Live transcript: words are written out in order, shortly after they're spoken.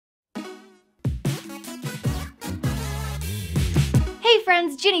Hey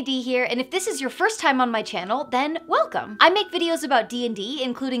friends, Ginny D here, and if this is your first time on my channel, then welcome! I make videos about D&D,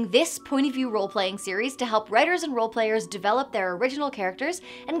 including this point of view role-playing series to help writers and role-players develop their original characters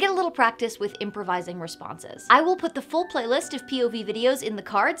and get a little practice with improvising responses. I will put the full playlist of POV videos in the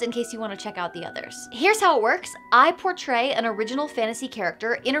cards in case you want to check out the others. Here's how it works. I portray an original fantasy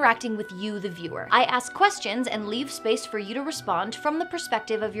character interacting with you, the viewer. I ask questions and leave space for you to respond from the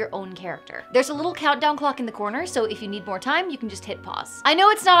perspective of your own character. There's a little countdown clock in the corner, so if you need more time, you can just hit pause. I know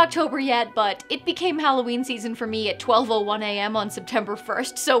it's not October yet, but it became Halloween season for me at 12:01 a.m. on September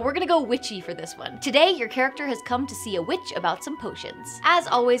 1st, so we're gonna go witchy for this one. Today, your character has come to see a witch about some potions. As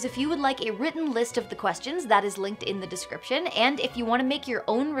always, if you would like a written list of the questions, that is linked in the description, and if you want to make your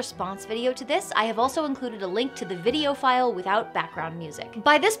own response video to this, I have also included a link to the video file without background music.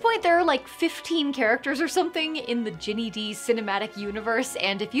 By this point, there are like 15 characters or something in the Ginny D cinematic universe,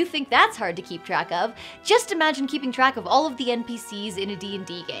 and if you think that's hard to keep track of, just imagine keeping track of all of the NPCs in a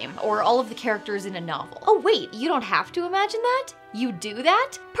D&D game, or all of the characters in a novel. Oh wait, you don't have to imagine that? You do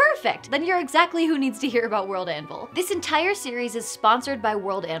that? Perfect! Then you're exactly who needs to hear about World Anvil. This entire series is sponsored by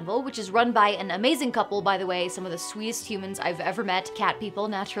World Anvil, which is run by an amazing couple, by the way, some of the sweetest humans I've ever met, cat people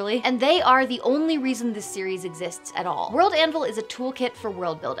naturally, and they are the only reason this series exists at all. World Anvil is a toolkit for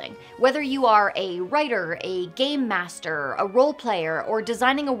world building. Whether you are a writer, a game master, a role player, or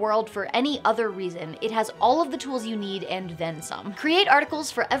designing a world for any other reason, it has all of the tools you need and then some. Create articles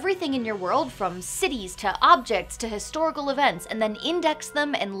for everything in your world, from cities to objects to historical events, and then index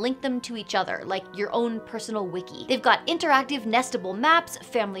them and link them to each other, like your own personal wiki. They've got interactive nestable maps,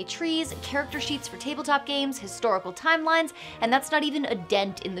 family trees, character sheets for tabletop games, historical timelines, and that's not even a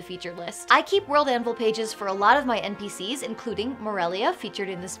dent in the feature list. I keep World Anvil pages for a lot of my NPCs, including Morelia, featured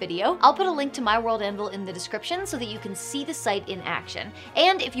in this video. I'll put a link to my World Anvil in the description so that you can see the site in action.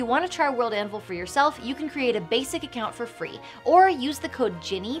 And if you want to try World Anvil for yourself, you can create a basic account for free, or use the code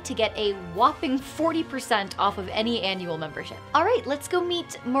Ginny to get a whopping 40% off of any annual membership. Alright, let's go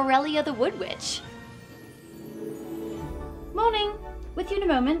meet Morelia the Wood Witch. Morning! With you in a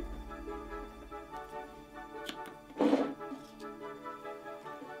moment.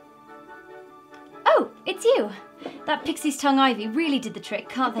 Oh, it's you! That pixie's tongue ivy really did the trick.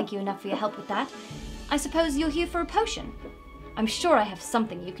 Can't thank you enough for your help with that. I suppose you're here for a potion. I'm sure I have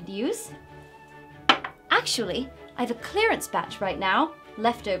something you could use. Actually, I have a clearance batch right now.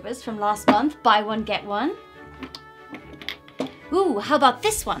 Leftovers from last month, buy one, get one. Ooh, how about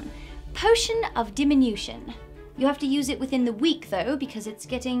this one? Potion of Diminution. You have to use it within the week though, because it's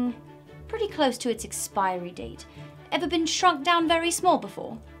getting pretty close to its expiry date. Ever been shrunk down very small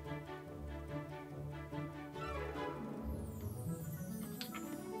before?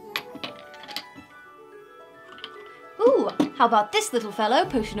 Ooh, how about this little fellow?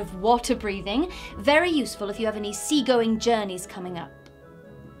 Potion of Water Breathing. Very useful if you have any seagoing journeys coming up.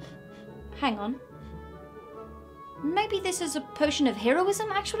 Hang on. Maybe this is a potion of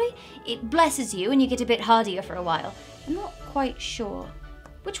heroism, actually? It blesses you and you get a bit hardier for a while. I'm not quite sure.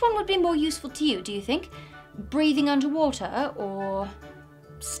 Which one would be more useful to you, do you think? Breathing underwater, or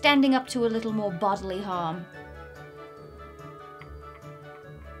standing up to a little more bodily harm?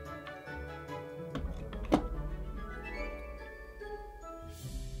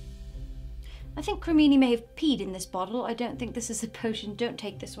 I think Cremini may have peed in this bottle. I don't think this is a potion. Don't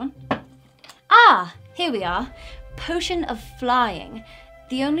take this one. Ah, here we are. Potion of Flying.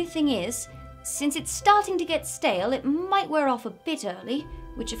 The only thing is, since it's starting to get stale, it might wear off a bit early,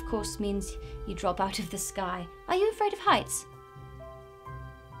 which of course means you drop out of the sky. Are you afraid of heights?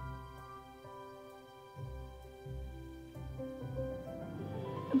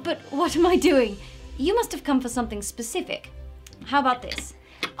 But what am I doing? You must have come for something specific. How about this?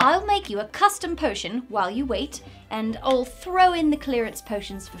 I'll make you a custom potion while you wait, and I'll throw in the clearance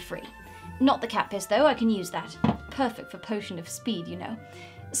potions for free. Not the cat piss though, I can use that. Perfect for potion of speed, you know.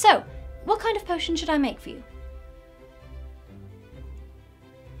 So, what kind of potion should I make for you?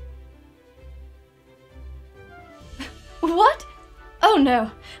 What? Oh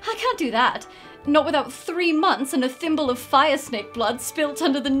no, I can't do that. Not without 3 months and a thimble of fire snake blood spilt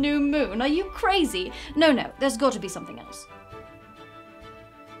under the new moon. Are you crazy? No, there's got to be something else.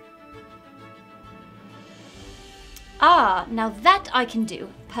 Ah, now that I can do.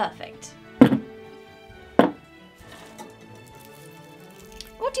 Perfect.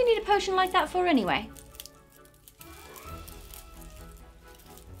 What do you need a potion like that for anyway?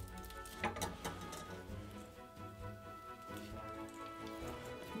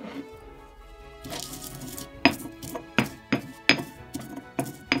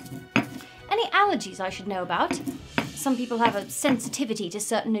 Any allergies I should know about? Some people have a sensitivity to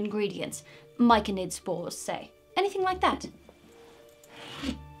certain ingredients. Myconid spores, say. Anything like that?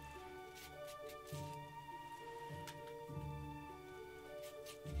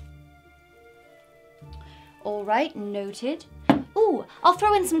 All right, noted. Ooh, I'll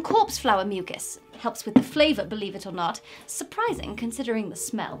throw in some corpse flower mucus. Helps with the flavour, believe it or not. Surprising considering the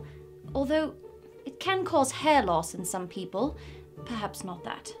smell. Although, it can cause hair loss in some people. Perhaps not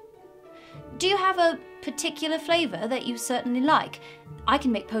that. Do you have a particular flavour that you certainly like? I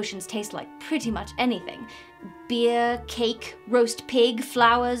can make potions taste like pretty much anything. Beer, cake, roast pig,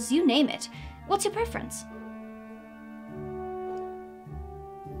 flowers, you name it. What's your preference?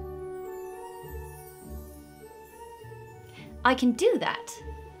 I can do that.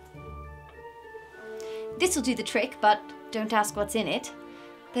 This'll do the trick, but don't ask what's in it.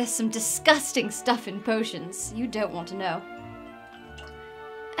 There's some disgusting stuff in potions. You don't want to know.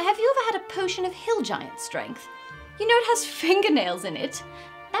 Have you ever had a potion of hill giant strength? You know it has fingernails in it.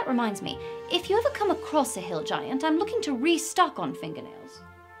 That reminds me, if you ever come across a hill giant, I'm looking to restock on fingernails.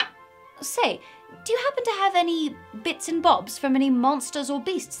 Say, do you happen to have any bits and bobs from any monsters or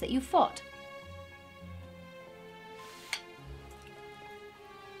beasts that you fought?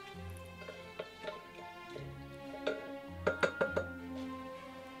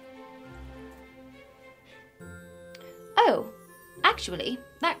 Oh, actually,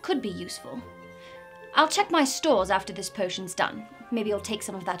 that could be useful. I'll check my stores after this potion's done. Maybe I'll take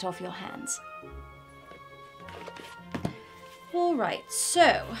some of that off your hands. All right,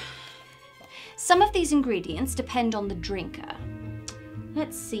 so some of these ingredients depend on the drinker.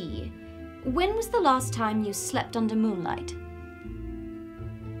 Let's see. When was the last time you slept under moonlight?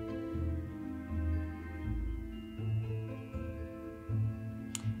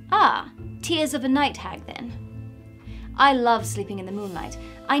 Ah, Tears of a Night Hag then. I love sleeping in the moonlight.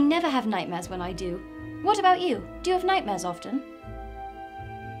 I never have nightmares when I do. What about you? Do you have nightmares often?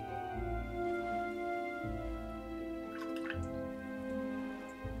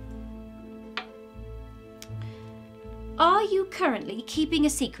 Are you currently keeping a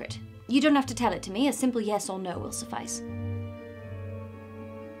secret? You don't have to tell it to me. A simple yes or no will suffice.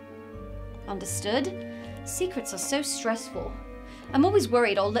 Understood. Secrets are so stressful. I'm always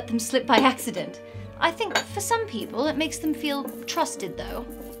worried I'll let them slip by accident. I think for some people it makes them feel trusted though.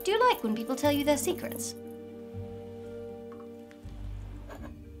 Do you like when people tell you their secrets?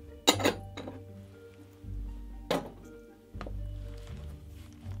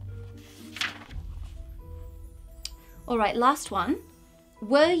 All right, last one.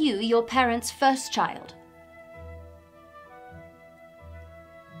 Were you your parents' first child?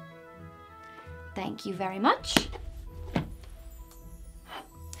 Thank you very much.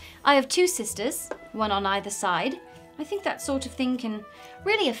 I have two sisters, one on either side. I think that sort of thing can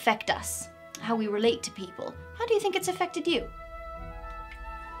really affect us, how we relate to people. How do you think it's affected you?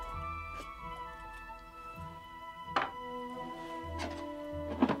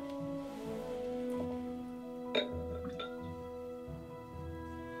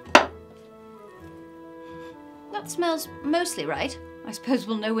 That smells mostly right. I suppose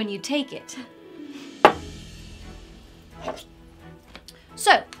we'll know when you take it.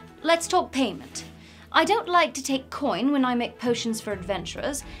 So, let's talk payment. I don't like to take coin when I make potions for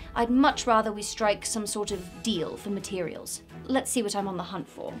adventurers. I'd much rather we strike some sort of deal for materials. Let's see what I'm on the hunt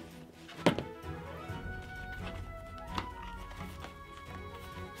for.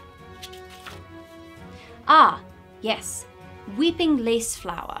 Ah, yes. Weeping lace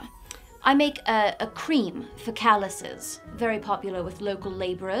flower. I make a cream for calluses, very popular with local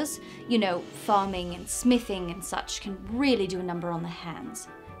labourers. You know, farming and smithing and such can really do a number on the hands.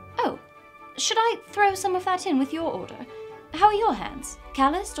 Oh, should I throw some of that in with your order? How are your hands?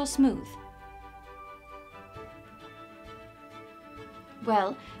 Calloused or smooth?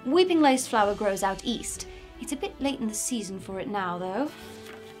 Well, weeping lace flower grows out east. It's a bit late in the season for it now, though.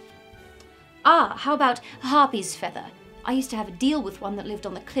 Ah, how about harpy's feather? I used to have a deal with one that lived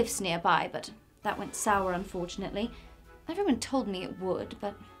on the cliffs nearby, but that went sour, unfortunately. Everyone told me it would,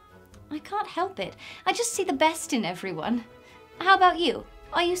 but I can't help it. I just see the best in everyone. How about you?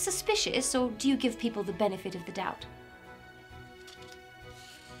 Are you suspicious, or do you give people the benefit of the doubt?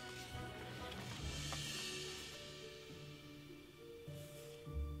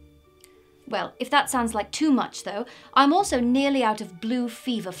 Well, if that sounds like too much, though, I'm also nearly out of blue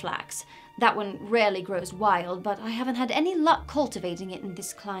fever flax. That one rarely grows wild, but I haven't had any luck cultivating it in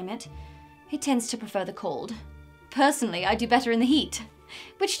this climate. It tends to prefer the cold. Personally, I do better in the heat.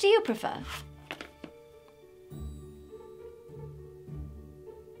 Which do you prefer?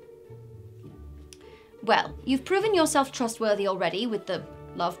 Well, you've proven yourself trustworthy already with the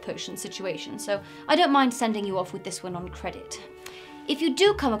love potion situation, so I don't mind sending you off with this one on credit. If you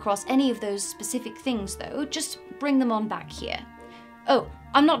do come across any of those specific things, though, just bring them on back here. Oh,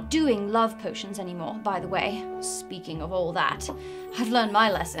 I'm not doing love potions anymore, by the way. Speaking of all that, I've learned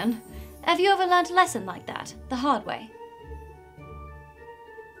my lesson. Have you ever learned a lesson like that, the hard way?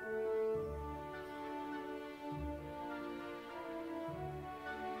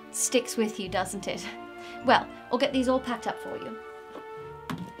 Sticks with you, doesn't it? Well, I'll get these all packed up for you.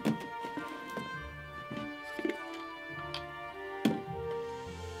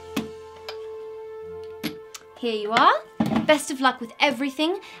 Here you are. Best of luck with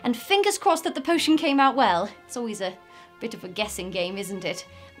everything, and fingers crossed that the potion came out well. It's always a bit of a guessing game, isn't it?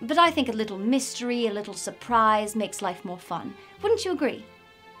 But I think a little mystery, a little surprise makes life more fun. Wouldn't you agree?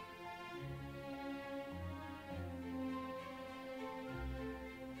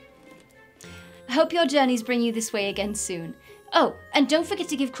 I hope your journeys bring you this way again soon. Oh, and don't forget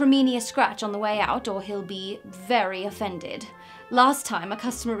to give Cremini a scratch on the way out, or he'll be very offended. Last time a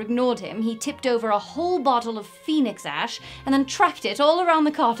customer ignored him, he tipped over a whole bottle of phoenix ash and then tracked it all around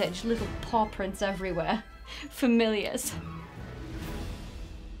the cottage. Little paw prints everywhere. Familiars.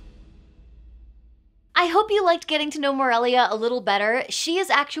 I hope you liked getting to know Morelia a little better. She is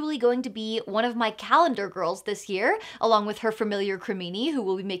actually going to be one of my calendar girls this year, along with her familiar Cremini, who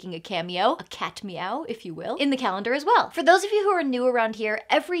will be making a cameo, a cat meow, if you will, in the calendar as well. For those of you who are new around here,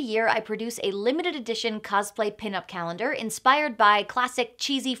 every year I produce a limited edition cosplay pinup calendar inspired by classic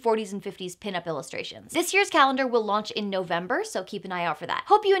cheesy 40s and 50s pinup illustrations. This year's calendar will launch in November, so keep an eye out for that.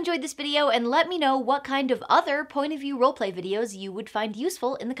 Hope you enjoyed this video, and let me know what kind of other point of view roleplay videos you would find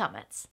useful in the comments.